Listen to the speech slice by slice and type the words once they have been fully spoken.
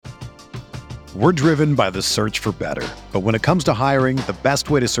We're driven by the search for better. But when it comes to hiring, the best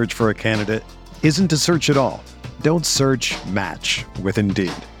way to search for a candidate isn't to search at all. Don't search, match with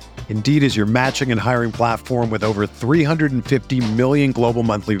Indeed. Indeed is your matching and hiring platform with over 350 million global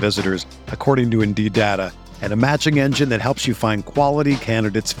monthly visitors, according to Indeed data, and a matching engine that helps you find quality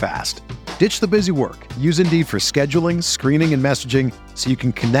candidates fast. Ditch the busy work. Use Indeed for scheduling, screening, and messaging so you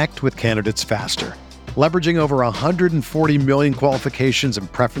can connect with candidates faster. Leveraging over 140 million qualifications and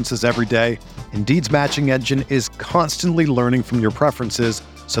preferences every day, Indeed's matching engine is constantly learning from your preferences,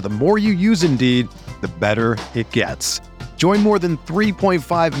 so the more you use Indeed, the better it gets. Join more than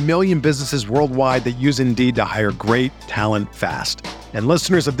 3.5 million businesses worldwide that use Indeed to hire great talent fast. And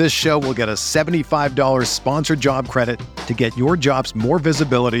listeners of this show will get a $75 sponsored job credit to get your jobs more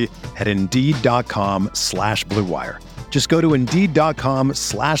visibility at Indeed.com/Blue Wire. Just go to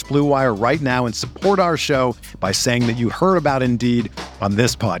Indeed.com/Blue Wire right now and support our show by saying that you heard about Indeed on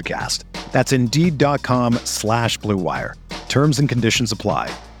this podcast. That's Indeed.com/Blue Wire. Terms and conditions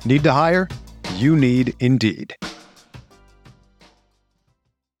apply. Need to hire? You need Indeed.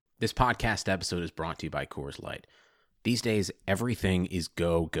 This podcast episode is brought to you by Coors Light. These days, everything is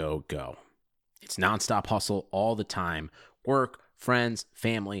go, go, go. It's nonstop hustle all the time. Work, friends,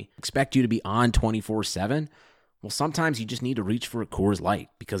 family. Expect you to be on 24/7? Well, sometimes you just need to reach for a Coors Light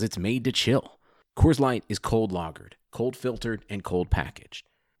because it's made to chill. Coors Light is cold lagered, cold filtered, and cold packaged.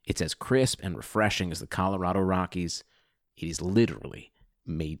 It's as crisp and refreshing as the Colorado Rockies. It is literally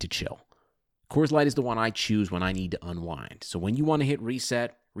made to chill. Coors Light is the one I choose when I need to unwind. So when you want to hit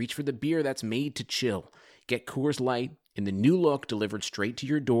reset, reach for the beer that's made to chill. Get Coors Light in the new look delivered straight to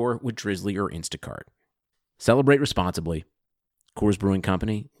your door with Drizzly or Instacart. Celebrate responsibly. Coors Brewing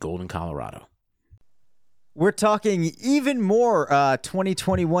Company, Golden, Colorado. We're talking even more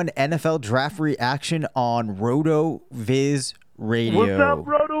 2021 NFL draft reaction on RotoViz Radio. What's up,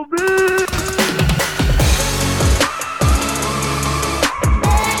 RotoViz?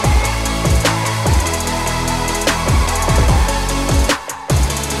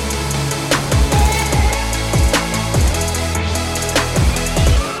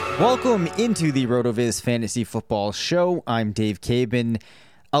 Welcome into the RotoViz Fantasy Football Show. I'm Dave Cabin.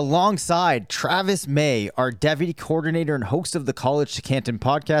 Alongside Travis May, our deputy coordinator and host of the College to Canton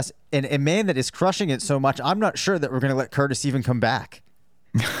podcast, and a man that is crushing it so much, I'm not sure that we're going to let Curtis even come back.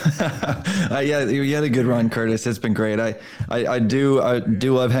 Yeah, you had a good run, Curtis. It's been great. I do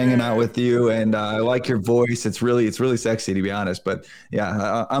love hanging out with you, and I like your voice. It's really sexy, to be honest. But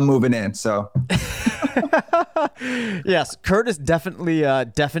yeah, I'm moving in. So yes, Curtis definitely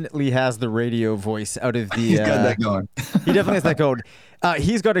has the radio voice out of the. He's got that going. He definitely has that going.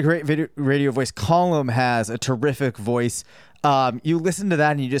 He's got a great radio voice. Colum has a terrific voice. You listen to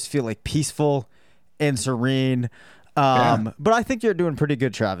that and you just feel like peaceful and serene. But I think you're doing pretty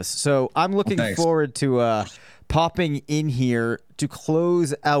good, Travis. So I'm looking forward to popping in here to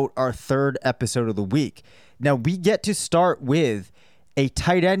close out our third episode of the week. Now we get to start with a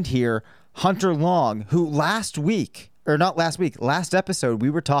tight end here, Hunter Long, who last episode, we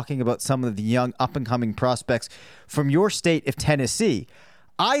were talking about some of the young up-and-coming prospects from your state of Tennessee.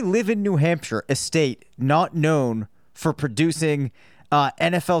 I live in New Hampshire, a state not known for producing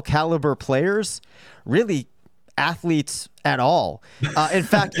NFL caliber players, really athletes at all. In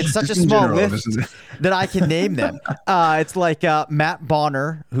fact, it's such a small list that I can name them. It's like Matt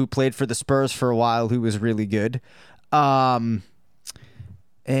Bonner, who played for the Spurs for a while, who was really good. There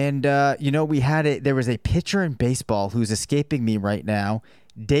was a pitcher in baseball who's escaping me right now.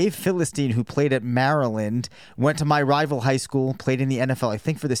 Dave Philistine, who played at Maryland, went to my rival high school, played in the NFL, I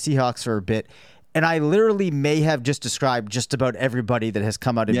think for the Seahawks for a bit. And I literally may have just described just about everybody that has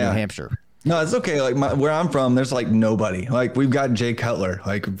come out of New Hampshire. No, it's okay. Like where I'm from, there's like nobody. Like we've got Jay Cutler.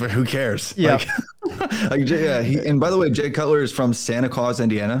 Like who cares? Yeah. And by the way, Jay Cutler is from Santa Claus,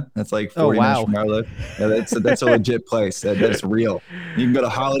 Indiana. That's like 40 minutes from where I live. Yeah, that's a legit place. That's real. You can go to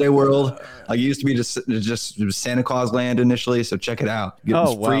Holiday World. Like it used to be just Santa Claus land initially. So check it out.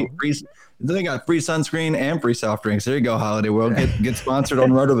 Free. They got free sunscreen and free soft drinks. There you go, Holiday World. Get sponsored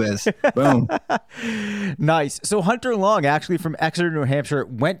on RotoViz. Boom. Nice. So Hunter Long, actually from Exeter, New Hampshire,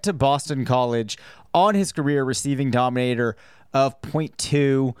 went to Boston College on his career receiving dominator of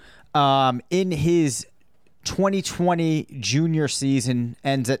 0.2. In his 2020 junior season,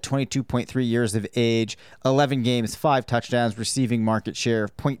 ends at 22.3 years of age, 11 games, 5 touchdowns, receiving market share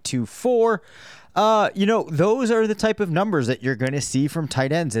of 0.24. Those are the type of numbers that you're going to see from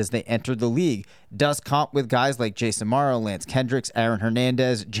tight ends as they enter the league. Does comp with guys like Jason Morrow, Lance Kendricks, Aaron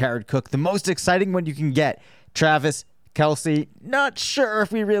Hernandez, Jared Cook. The most exciting one you can get, Travis, Kelsey, not sure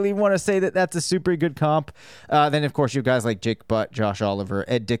if we really want to say that that's a super good comp. Then, of course, you have guys like Jake Butt, Josh Oliver,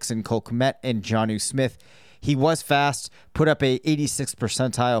 Ed Dixon, Cole Kmet, and Jonnu Smith. He was fast, put up a 86th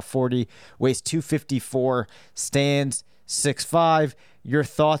percentile 40, weighs 254, stands 6'5". Your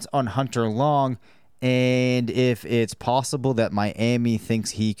thoughts on Hunter Long, and if it's possible that Miami thinks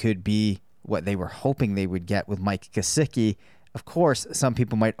he could be what they were hoping they would get with Mike Gesicki. Of course, some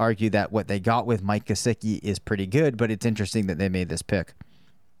people might argue that what they got with Mike Gesicki is pretty good, but it's interesting that they made this pick.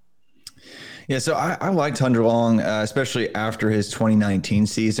 Yeah, so I liked Hunter Long, especially after his 2019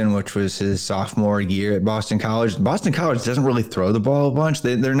 season, which was his sophomore year at Boston College. Boston College doesn't really throw the ball a bunch.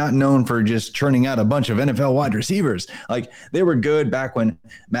 They're not known for just churning out a bunch of NFL wide receivers. Like, they were good back when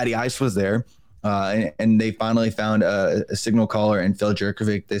Matty Ice was there. And they finally found a signal caller in Phil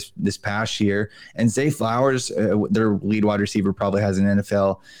Jerkovic this past year. And Zay Flowers, their lead wide receiver, probably has an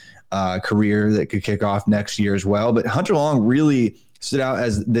NFL career that could kick off next year as well. But Hunter Long really stood out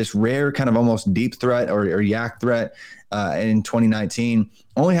as this rare kind of almost deep threat or yak threat in 2019.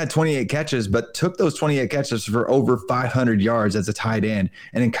 Only had 28 catches, but took those 28 catches for over 500 yards as a tight end.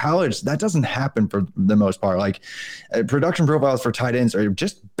 And in college, that doesn't happen for the most part. Like, production profiles for tight ends are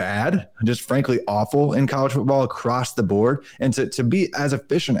just bad, just frankly awful in college football across the board. And to be as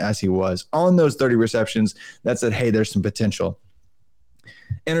efficient as he was on those 30 receptions, that said, hey, there's some potential.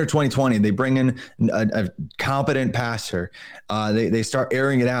 Enter 2020, they bring in a competent passer. They start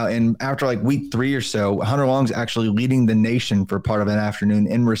airing it out. And after like week 3 or so, Hunter Long's actually leading the nation for part of an afternoon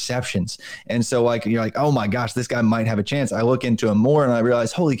in receptions. And so like, you're like, oh my gosh, this guy might have a chance. I look into him more and I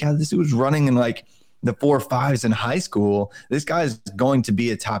realize, holy cow, this dude was running in like the 4.5s in high school. This guy is going to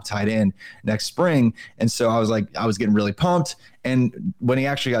be a top tight end next spring. And so I was getting really pumped. And when he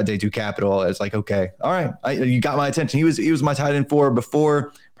actually got day 2 capital, I was like, okay, all right, you got my attention. He was my tight end 4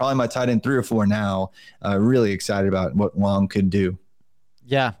 before, probably my tight end 3 or 4 now. Really excited about what Long could do.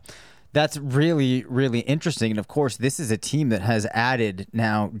 Yeah. That's really, really interesting. And of course, this is a team that has added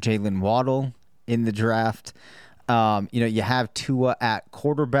now Jalen Waddle in the draft. You have Tua at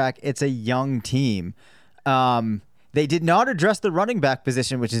quarterback. It's a young team. They did not address the running back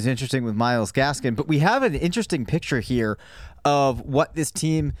position, which is interesting with Myles Gaskin, but we have an interesting picture here of what this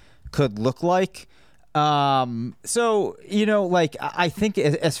team could look like. I think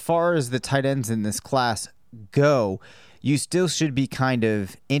as far as the tight ends in this class go, you still should be kind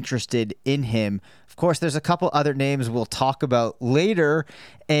of interested in him. Of course, there's a couple other names we'll talk about later,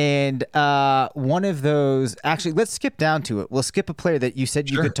 and one of those, actually, let's skip down to it. We'll skip a player that you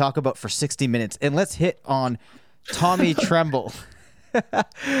said you could talk about for 60 minutes, and let's hit on Tommy Tremble, who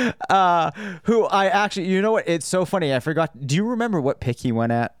I actually, you know what? It's so funny. I forgot. Do you remember what pick he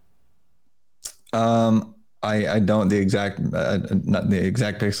went at? I don't not the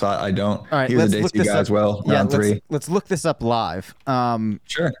exact pick slot. I don't. All right, he was a day 2 guy as well. Round 3. Let's look this up live.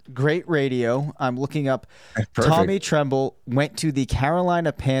 Sure. Great radio. I'm looking up. Perfect. Tommy Tremble went to the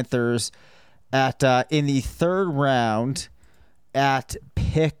Carolina Panthers at in the 3rd round at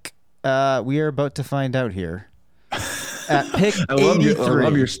pick. We are about to find out here. At pick 83. I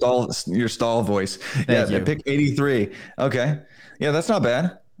love your stall voice. Thank you. At pick 83. Okay. Yeah, that's not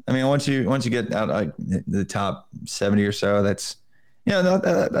bad. I mean, once you get out like the top 70 or so, that's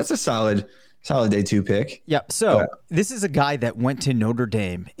a solid day 2 pick. Yeah. So this is a guy that went to Notre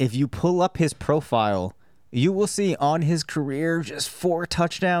Dame. If you pull up his profile, you will see on his career just 4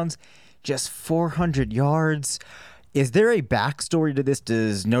 touchdowns, just 400 yards. Is there a backstory to this?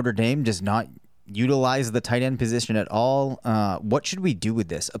 Does Notre Dame just not utilize the tight end position at all? What should we do with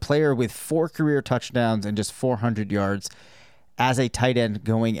this? A player with 4 career touchdowns and just 400 yards as a tight end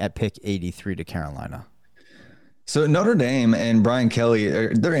going at pick 83 to Carolina. So Notre Dame and Brian Kelly,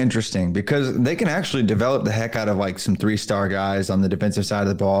 they're interesting because they can actually develop the heck out of like some 3-star guys on the defensive side of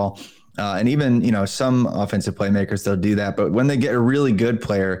the ball. And even, some offensive playmakers, they'll do that. But when they get a really good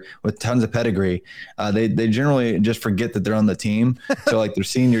player with tons of pedigree, they generally just forget that they're on the team. So like their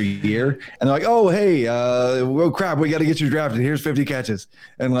senior year, and they're like, oh, hey, oh crap, we got to get you drafted. Here's 50 catches.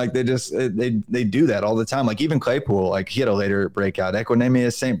 And like they do that all the time. Like even Claypool, like he had a later breakout.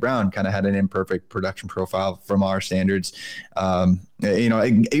 Equanimeous St. Brown kind of had an imperfect production profile from our standards.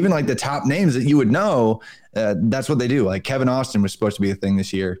 Even like the top names that you would know, that's what they do. Like Kevin Austin was supposed to be a thing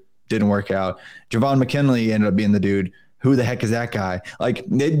this year. Didn't work out. Javon McKinley ended up being the dude. Who the heck is that guy? Like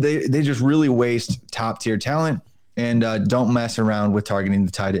they just really waste top tier talent and don't mess around with targeting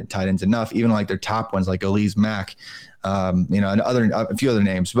the tight ends enough. Even like their top ones, like Elise Mack, and a few other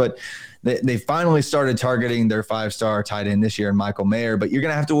names. But they finally started targeting their 5-star tight end this year, in Michael Mayer. But you're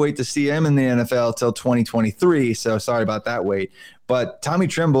gonna have to wait to see him in the NFL till 2023. So sorry about that wait. But Tommy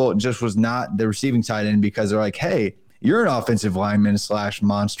Tremble just was not the receiving tight end because they're like, hey, you're an offensive lineman /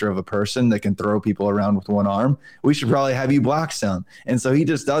 monster of a person that can throw people around with one arm. We should probably have you block some. And so he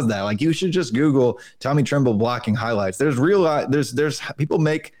just does that. Like, you should just Google Tommy Tremble blocking highlights. There's people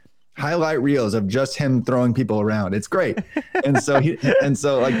make highlight reels of just him throwing people around. It's great. And so he's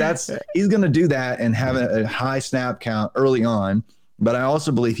going to do that and have a high snap count early on. But I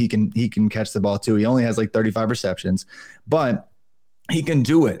also believe he can catch the ball too. He only has like 35 receptions, but he can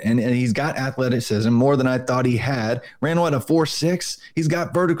do it. And he's got athleticism more than I thought he had. Ran what, a 4.6? He's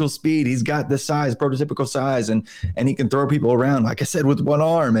got vertical speed. He's got the size, prototypical size, and he can throw people around, like I said, with one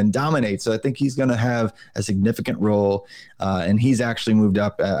arm and dominate. So I think he's going to have a significant role. And he's actually moved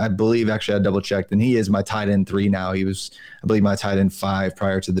up. I believe, actually I double checked, and he is my tight end 3 now. He was, I believe, my tight end 5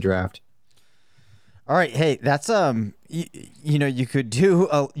 prior to the draft. All right, hey, that's you could do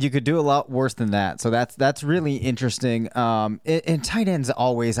a lot worse than that. So that's really interesting. And tight ends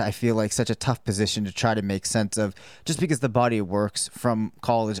always, I feel like, such a tough position to try to make sense of, just because the body of works from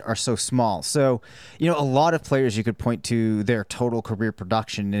college are so small. So, a lot of players you could point to their total career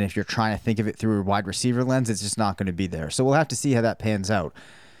production, and if you're trying to think of it through a wide receiver lens, it's just not going to be there. So we'll have to see how that pans out.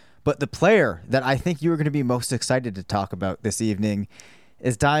 But the player that I think you are going to be most excited to talk about this evening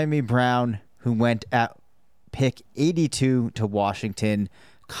is Dyami Brown, who went at pick 82 to Washington,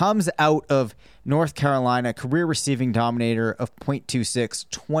 comes out of North Carolina, career receiving dominator of .26,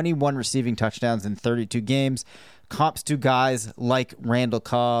 21 receiving touchdowns in 32 games, comps to guys like Randall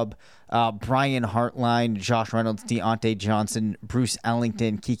Cobb, Brian Hartline, Josh Reynolds, Deontay Johnson, Bruce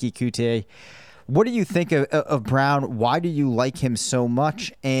Ellington, Kiki Kute. What do you think of Brown? Why do you like him so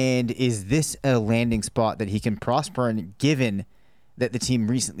much? And is this a landing spot that he can prosper in, given that the team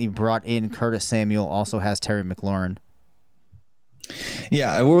recently brought in Curtis Samuel, also has Terry McLaurin?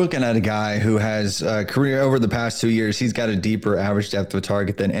 Yeah, we're looking at a guy who has a career over the past 2 years. He's got a deeper average depth of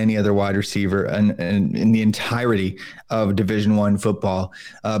target than any other wide receiver and in the entirety of Division I football.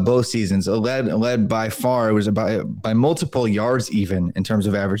 Both seasons led by far. It was by multiple yards even in terms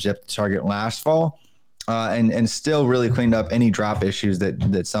of average depth of target last fall. And still really cleaned up any drop issues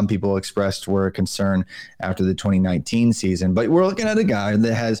that some people expressed were a concern after the 2019 season. But we're looking at a guy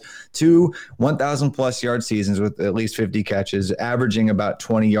that has 2 1,000+ yard seasons with at least 50 catches, averaging about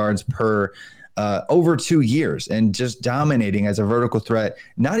 20 yards per over 2 years, and just dominating as a vertical threat,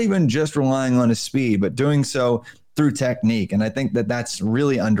 not even just relying on his speed, but doing so through technique. And I think that that's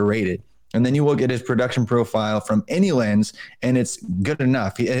really underrated. And then you look at his production profile from any lens, and it's good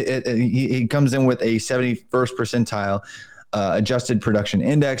enough. He comes in with a 71st percentile adjusted production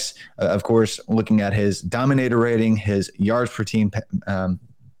index. Of course, looking at his dominator rating, his yards per team pass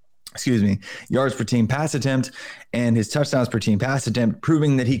attempt, and his touchdowns per team pass attempt,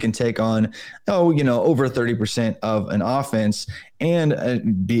 proving that he can take on, over 30% of an offense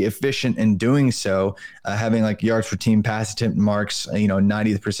and be efficient in doing so, having like yards per team pass attempt marks,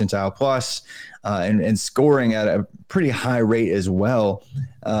 90th percentile plus, and scoring at a pretty high rate as well.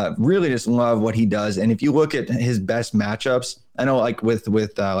 Really just love what he does. And if you look at his best matchups, I know like with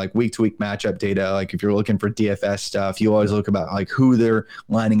like week to week matchup data, like if you're looking for DFS stuff, you always look about like who they're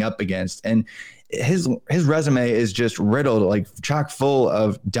lining up against. And his resume is just riddled, like chock full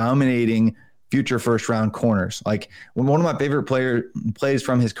of dominating future first round corners. Like when one of my favorite plays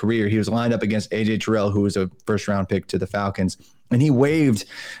from his career, he was lined up against AJ Terrell, who was a first round pick to the Falcons. And he waved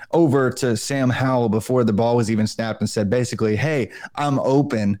over to Sam Howell before the ball was even snapped and said, basically, hey, I'm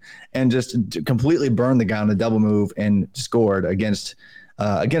open, and just completely burned the guy on a double move and scored against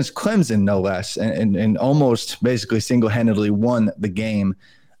Clemson, no less, and almost basically single-handedly won the game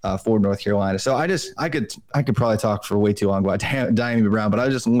for North Carolina. So I could probably talk for way too long about Dyami Brown, but I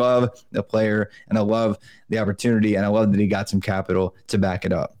just love the player, and I love the opportunity, and I love that he got some capital to back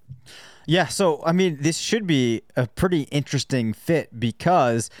it up. Yeah, so, I mean, this should be a pretty interesting fit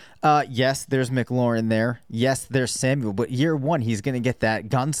because, yes, there's McLaurin there. Yes, there's Samuel. But year one, he's going to get that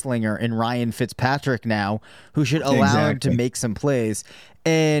gunslinger in Ryan Fitzpatrick now, who should allow him to make some plays.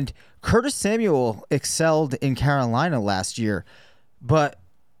 And Curtis Samuel excelled in Carolina last year. But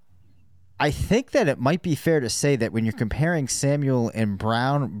I think that it might be fair to say that when you're comparing Samuel and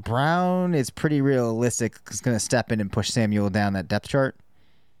Brown is pretty realistic. He's going to step in and push Samuel down that depth chart.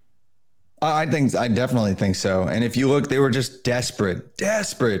 I definitely think so. And if you look, they were just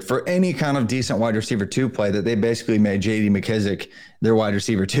desperate for any kind of decent wide receiver 2 play, that they basically made J.D. McKissick their wide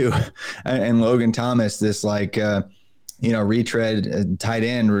receiver 2 and Logan Thomas, this retread tight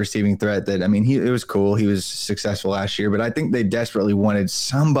end receiving threat that, I mean, it was cool. He was successful last year, but I think they desperately wanted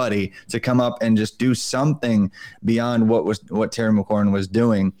somebody to come up and just do something beyond what Terry McLaurin was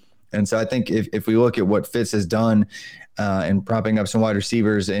doing. And so I think if we look at what Fitz has done in propping up some wide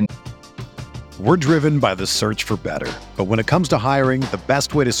receivers, and We're driven by the search for better. But when it comes to hiring, the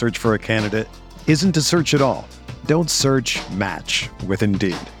best way to search for a candidate isn't to search at all. Don't search, match with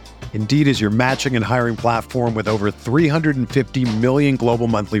Indeed. Indeed is your matching and hiring platform with over 350 million global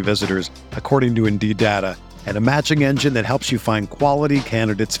monthly visitors, according to Indeed data, and a matching engine that helps you find quality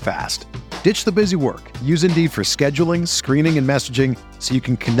candidates fast. Ditch the busy work. Use Indeed for scheduling, screening, and messaging so you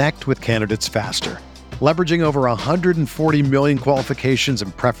can connect with candidates faster. Leveraging over 140 million qualifications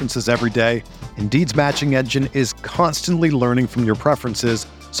and preferences every day, Indeed's matching engine is constantly learning from your preferences,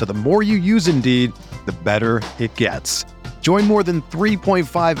 so the more you use Indeed, the better it gets. Join more than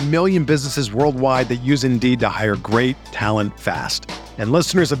 3.5 million businesses worldwide that use Indeed to hire great talent fast. And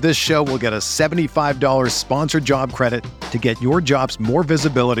listeners of this show will get a $75 sponsored job credit to get your jobs more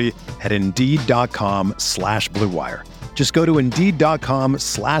visibility at Indeed.com/Blue Wire. Just go to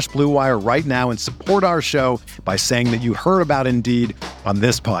Indeed.com/Blue Wire right now and support our show by saying that you heard about Indeed on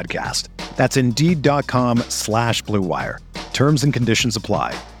this podcast. That's Indeed.com/Blue Wire. Terms and conditions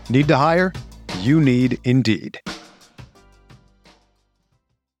apply. Need to hire? You need Indeed.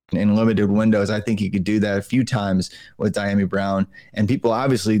 In limited windows, I think he could do that a few times with Dyami Brown. And people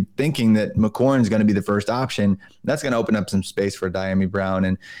obviously thinking that McLaurin is going to be the first option. That's going to open up some space for Dyami Brown.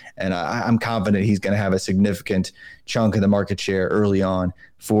 And I'm confident he's going to have a significant chunk of the market share early on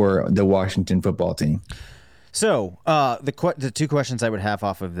for the Washington football team. So the two questions I would have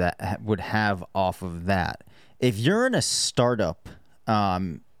off of that if you're in a startup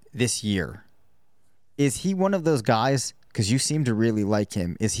this year, is he one of those guys? Because you seem to really like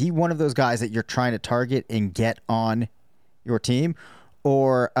him. Is he one of those guys that you're trying to target and get on your team?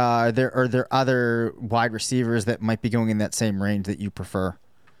 Or are there other wide receivers that might be going in that same range that you prefer?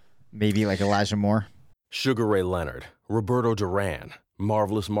 Maybe like Elijah Moore? Sugar Ray Leonard, Roberto Duran,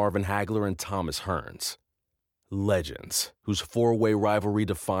 Marvelous Marvin Hagler, and Thomas Hearns. Legends, whose four-way rivalry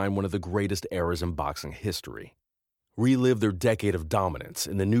defined one of the greatest eras in boxing history. Relive their decade of dominance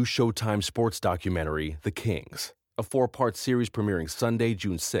in the new Showtime sports documentary, The Kings. A 4-part series premiering Sunday,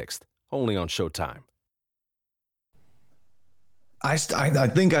 June 6th, only on Showtime. I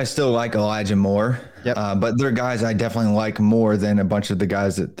think I still like Elijah Moore, but there are guys I definitely like more than a bunch of the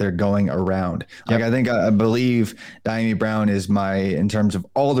guys that they're going around. Like I believe Dyami Brown is in terms of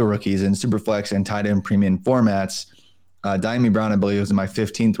all the rookies in Superflex and tight end premium formats, Dyami Brown I believe was my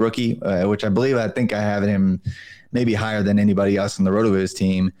 15th rookie, which I think I have him maybe higher than anybody else on the RotoViz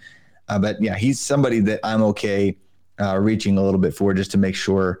team. But yeah, he's somebody that I'm okay reaching a little bit for just to make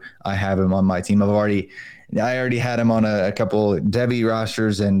sure I have him on my team. I already had him on a couple Devy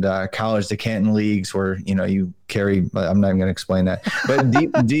rosters and college to Canton leagues where, you carry, I'm not even going to explain that, but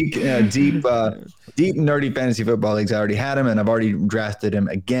deep nerdy fantasy football leagues. I already had him and I've already drafted him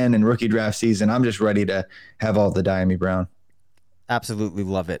again in rookie draft season. I'm just ready to have all the Dyami Brown. Absolutely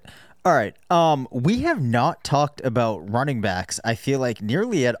love it. All right. We have not talked about running backs, I feel like,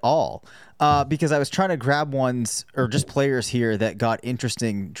 nearly at all, because I was trying to grab ones or just players here that got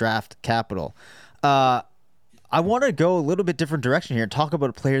interesting draft capital. I want to go a little bit different direction here and talk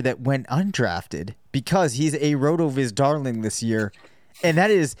about a player that went undrafted because he's a RotoViz darling this year, and that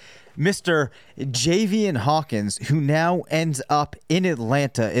is Mr. Javian Hawkins, who now ends up in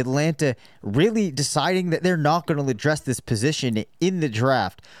Atlanta. Atlanta really deciding that they're not going to address this position in the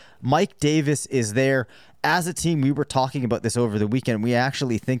draft. Mike Davis is there. As a team, we were talking about this over the weekend. We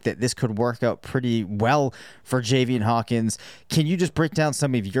actually think that this could work out pretty well for Javian Hawkins. Can you just break down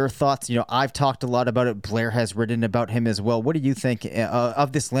some of your thoughts? I've talked a lot about it. Blair has written about him as well. What do you think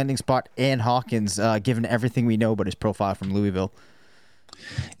of this landing spot and Hawkins, given everything we know about his profile from Louisville?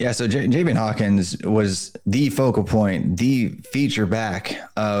 Yeah, so Javian Hawkins was the focal point, the feature back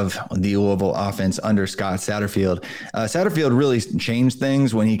of the Louisville offense under Scott Satterfield. Satterfield really changed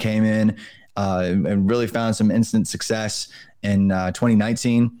things when he came in and really found some instant success in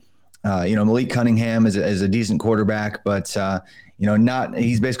 2019. Malik Cunningham is a decent quarterback, but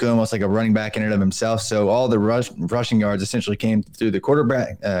he's basically almost like a running back in and of himself. So all the rushing yards essentially came through the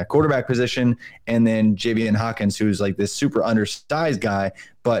quarterback position. And then Javian Hawkins, who's like this super undersized guy,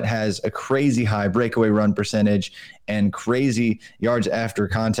 but has a crazy high breakaway run percentage and crazy yards after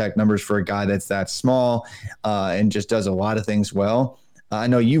contact numbers for a guy that's that small and just does a lot of things well. I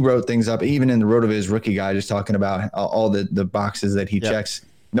know you wrote things up, even in the RotoViz rookie guy, just talking about all the boxes that he checks.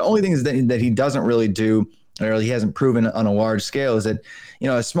 The only thing is that he doesn't really do, or he hasn't proven on a large scale, is that,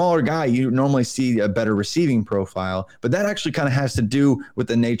 a smaller guy, you normally see a better receiving profile, but that actually kind of has to do with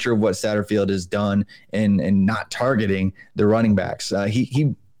the nature of what Satterfield has done in not targeting the running backs.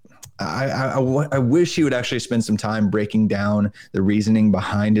 I wish he would actually spend some time breaking down the reasoning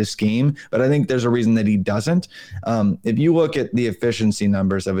behind his scheme, but I think there's a reason that he doesn't. If you look at the efficiency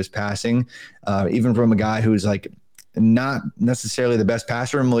numbers of his passing, even from a guy who's like not necessarily the best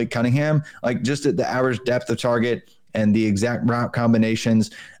passer, Malik Cunningham, like just at the average depth of target and the exact route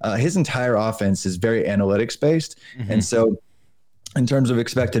combinations, his entire offense is very analytics based. Mm-hmm. And so in terms of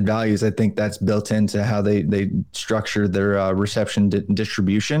expected values, I think that's built into how they structure their reception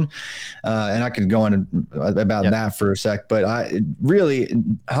distribution. And I could go on about that for a sec, but really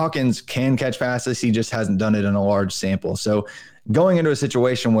Hawkins can catch passes. He just hasn't done it in a large sample. So going into a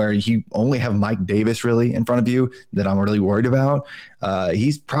situation where you only have Mike Davis really in front of you that I'm really worried about,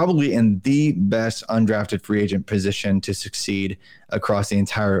 he's probably in the best undrafted free agent position to succeed across the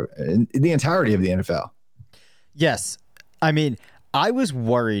entirety of the NFL. Yes. I mean, I was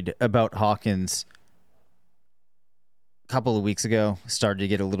worried about Hawkins a couple of weeks ago, started to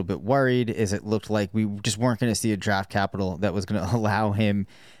get a little bit worried as it looked like we just weren't going to see a draft capital that was going to allow him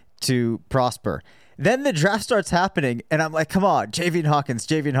to prosper. Then the draft starts happening, and I'm like, come on, Javian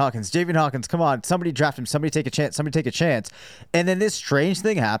Hawkins, come on, somebody draft him, somebody take a chance. And then this strange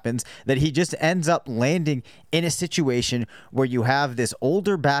thing happens that he just ends up landing in a situation where you have this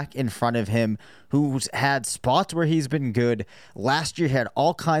older back in front of him who's had spots where he's been good. Last year had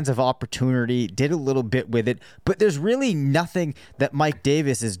all kinds of opportunity, did a little bit with it, but there's really nothing that Mike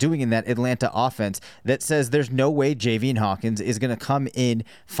Davis is doing in that Atlanta offense that says there's no way Javian Hawkins is going to come in,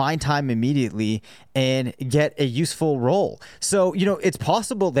 find time immediately, and get a useful role. So, it's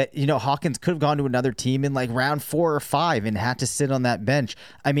possible that, Hawkins could have gone to another team in like round 4 or 5 and had to sit on that bench.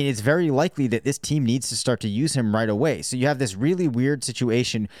 I mean, it's very likely that this team needs to start to use him right away. So you have this really weird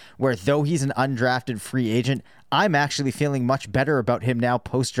situation where though he's an undrafted free agent, I'm actually feeling much better about him now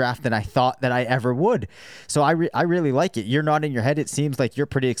post-draft than I thought that I ever would. So I really like it. You're nodding your head. It seems like you're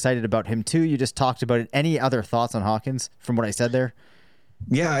pretty excited about him too. You just talked about it. Any other thoughts on Hawkins from what I said there?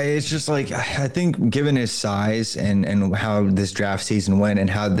 Yeah, it's just like, I think given his size and how this draft season went and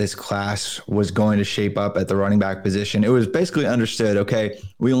how this class was going to shape up at the running back position, it was basically understood, okay,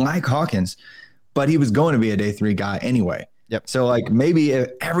 we like Hawkins, but he was going to be a day 3 guy anyway. Yep. So like maybe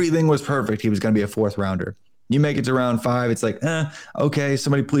if everything was perfect, he was going to be a 4th rounder. You make it to round 5, it's like, okay,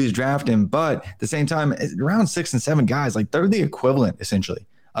 somebody please draft him. But at the same time, round 6 and 7 guys, like they're the equivalent essentially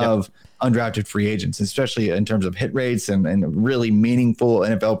of undrafted free agents, especially in terms of hit rates and really meaningful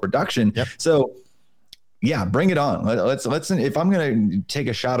NFL production. Yep. So yeah, bring it on. Let's if I'm going to take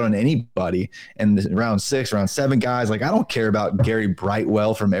a shot on anybody in round 6, round 7 guys, like I don't care about Gary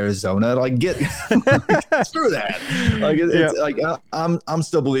Brightwell from Arizona. Like get screw that. Like it's like I'm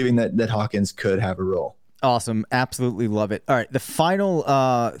still believing that Hawkins could have a role. Awesome. Absolutely love it. All right. The final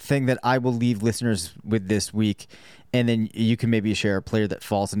thing that I will leave listeners with this week, and then you can maybe share a player that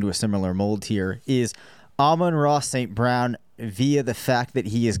falls into a similar mold here, is Amon-Ra St. Brown, via the fact that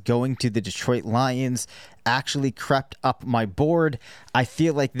he is going to the Detroit Lions, actually crept up my board. I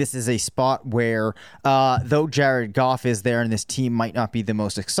feel like this is a spot where, though Jared Goff is there and this team might not be the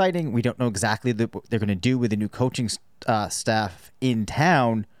most exciting, we don't know exactly what they're going to do with the new coaching staff in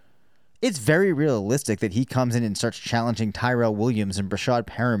town. It's very realistic that he comes in and starts challenging Tyrell Williams and Brashad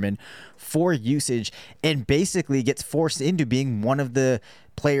Perriman for usage and basically gets forced into being one of the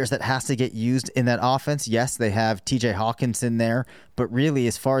players that has to get used in that offense. Yes, they have TJ Hawkinson there, but really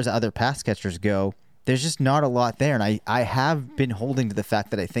as far as other pass catchers go, there's just not a lot there. And I have been holding to the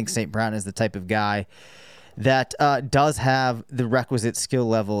fact that I think St. Brown is the type of guy that does have the requisite skill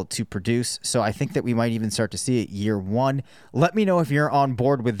level to produce. So I think that we might even start to see it year 1. Let me know if you're on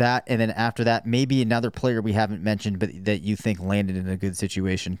board with that. And then after that, maybe another player we haven't mentioned, but that you think landed in a good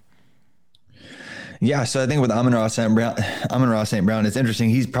situation. Yeah, so I think with Amon-Ra St. Brown, it's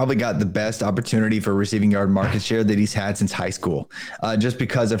interesting. He's probably got the best opportunity for receiving yard market share that he's had since high school, just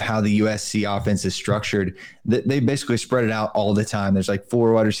because of how the USC offense is structured. They basically spread it out all the time. There's like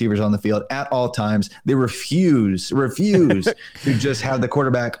 4 wide receivers on the field at all times. They refuse to just have the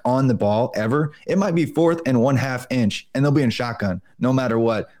quarterback on the ball ever. It might be 4th and 1/2 inch, and they'll be in shotgun no matter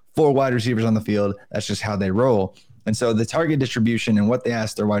what. 4 wide receivers on the field. That's just how they roll. And so the target distribution and what they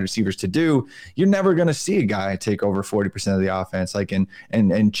ask their wide receivers to do, you're never going to see a guy take over 40% of the offense, like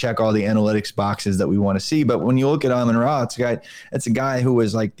and check all the analytics boxes that we want to see. But when you look at Amon-Ra, it's a guy who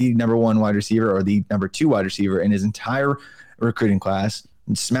was like the number 1 wide receiver or the number 2 wide receiver in his entire recruiting class,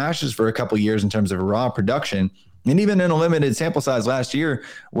 and smashes for a couple of years in terms of raw production. And even in a limited sample size last year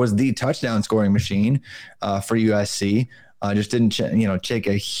was the touchdown scoring machine for USC. Just didn't take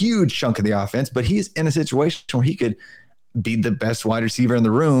a huge chunk of the offense, but he's in a situation where he could be the best wide receiver in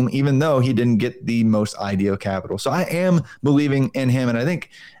the room, even though he didn't get the most ideal capital. So I am believing in him. And I think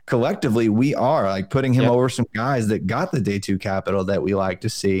collectively we are like putting him over some guys that got the day 2 capital that we like to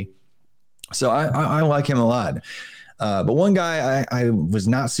see. So I like him a lot. But one guy I was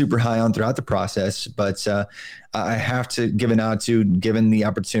not super high on throughout the process, but I have to give a nod to, given the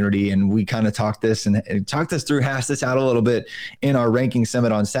opportunity. And we kind of talked this through, hashed this out a little bit in our ranking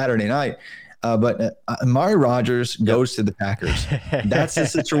summit on Saturday night. But Amari Rodgers goes to the Packers. That's a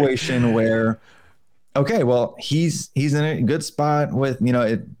situation where, okay, well, he's in a good spot with,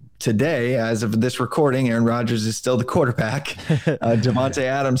 today, as of this recording, Aaron Rodgers is still the quarterback. Devontae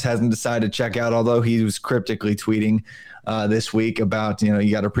Adams hasn't decided to check out, although he was cryptically tweeting this week about,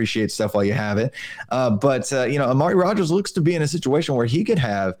 you got to appreciate stuff while you have it. But Amari Rodgers looks to be in a situation where he could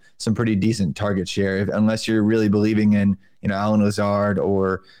have some pretty decent target share, unless you're really believing in, Allen Lazard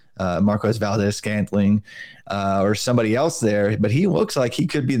or Marquez Valdes-Scantling or somebody else there. But he looks like he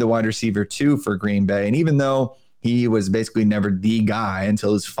could be the wide receiver too for Green Bay. And even though he was basically never the guy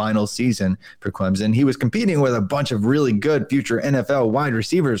until his final season for Clemson, he was competing with a bunch of really good future NFL wide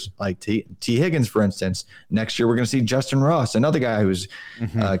receivers like T. Higgins, for instance. Next year, we're going to see Justin Ross, another guy who's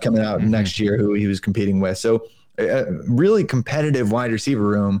coming out next year who he was competing with. So a really competitive wide receiver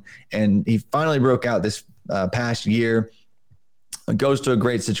room. And he finally broke out this past year, goes to a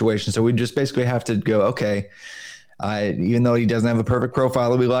great situation. So we just basically have to go, okay, even though he doesn't have a perfect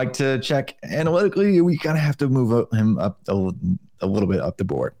profile that we like to check analytically, we kind of have to move him up a little bit up the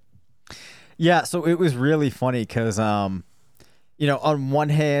board. Yeah, so it was really funny because, on one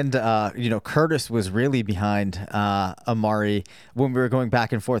hand, Curtis was really behind Amari when we were going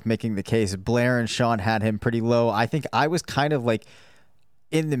back and forth making the case. Blair and Sean had him pretty low. I think I was kind of like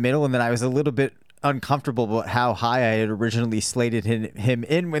in the middle, and then I was a little bit uncomfortable about how high I had originally slated him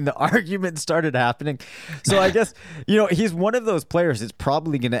in when the argument started happening. So I guess, he's one of those players that's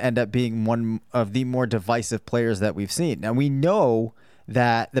probably going to end up being one of the more divisive players that we've seen. Now, we know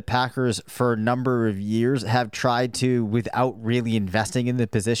that the Packers for a number of years have tried to, without really investing in the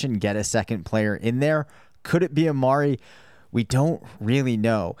position, get a second player in there. Could it be Amari? We don't really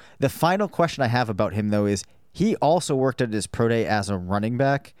know. The final question I have about him, though, is he also worked at his pro day as a running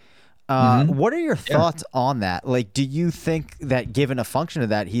back. What are your thoughts on that? Like, do you think that given a function of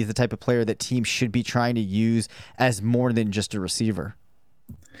that, he's the type of player that teams should be trying to use as more than just a receiver?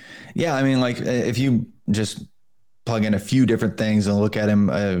 Yeah, I mean, like if you just plug in a few different things and look at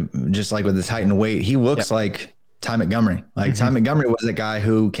him, just like with his height and weight, he looks like Ty Montgomery. Like Ty Montgomery was a guy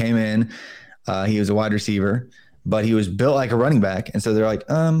who came in, he was a wide receiver, but he was built like a running back. And so they're like,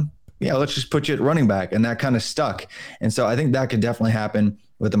 let's just put you at running back. And that kind of stuck. And so I think that could definitely happen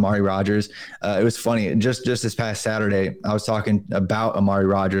with Amari Rodgers. It was funny. Just this past Saturday, I was talking about Amari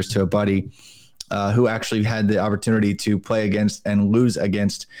Rodgers to a buddy who actually had the opportunity to play against and lose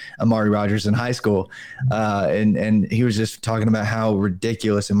against Amari Rodgers in high school. And he was just talking about how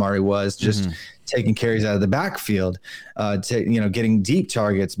ridiculous Amari was, just taking carries out of the backfield, getting deep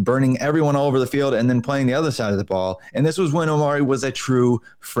targets, burning everyone all over the field, and then playing the other side of the ball. And this was when Amari was a true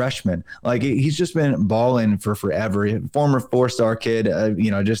freshman. Like he's just been balling for forever. Former 4-star kid,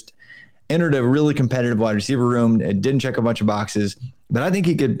 just entered a really competitive wide receiver room. It didn't check a bunch of boxes, but I think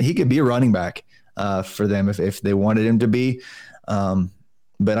he could be a running back for them if they wanted him to be.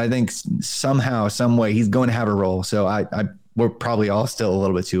 But I think somehow, some way, he's going to have a role. So we're probably all still a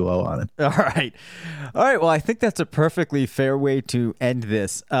little bit too low on it. All right. Well, I think that's a perfectly fair way to end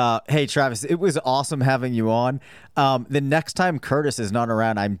this. Hey, Travis, it was awesome having you on. The next time Curtis is not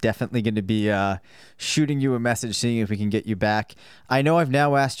around, I'm definitely going to be shooting you a message, seeing if we can get you back. I know I've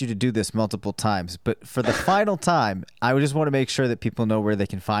now asked you to do this multiple times, but for the final time, I just want to make sure that people know where they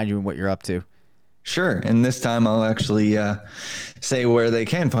can find you and what you're up to. Sure. And this time I'll actually say where they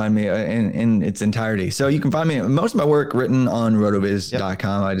can find me in its entirety. So you can find me, most of my work written on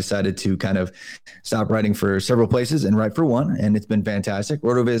rotoviz.com. I decided to kind of stop writing for several places and write for one, and it's been fantastic.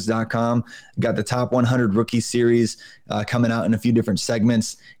 Rotoviz.com, got the top 100 rookie series coming out in a few different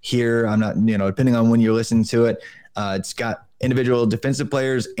segments here. I'm not, depending on when you're listening to it, it's got individual defensive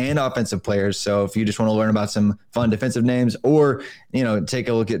players and offensive players. So if you just want to learn about some fun defensive names or, take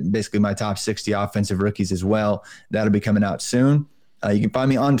a look at basically my top 60 offensive rookies as well, that'll be coming out soon. You can find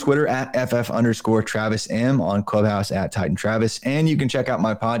me on Twitter at @FF_TravisM, on Clubhouse at Titan Travis. And you can check out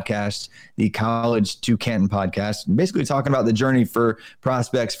my podcast, the College to Canton podcast, basically talking about the journey for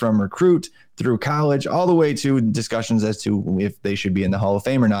prospects from recruit through college, all the way to discussions as to if they should be in the Hall of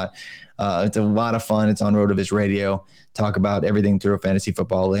Fame or not. It's a lot of fun. It's on RotoViz Radio. Talk about everything through a fantasy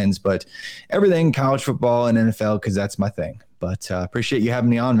football lens, but everything college football and NFL, because that's my thing. But appreciate you having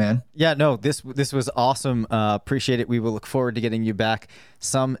me on, man. Yeah, no, this was awesome. Appreciate it. We will look forward to getting you back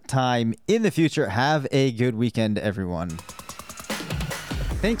sometime in the future. Have a good weekend, everyone.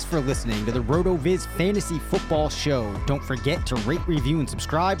 Thanks for listening to the RotoViz Fantasy Football Show. Don't forget to rate, review, and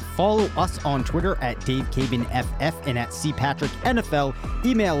subscribe. Follow us on Twitter at DaveCabanFF and at CPatrickNFL.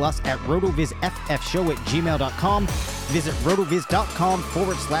 Email us at rotovizffshow@gmail.com. Visit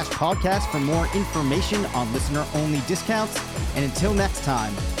rotoviz.com/podcast for more information on listener-only discounts. And until next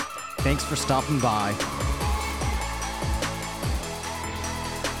time, thanks for stopping by.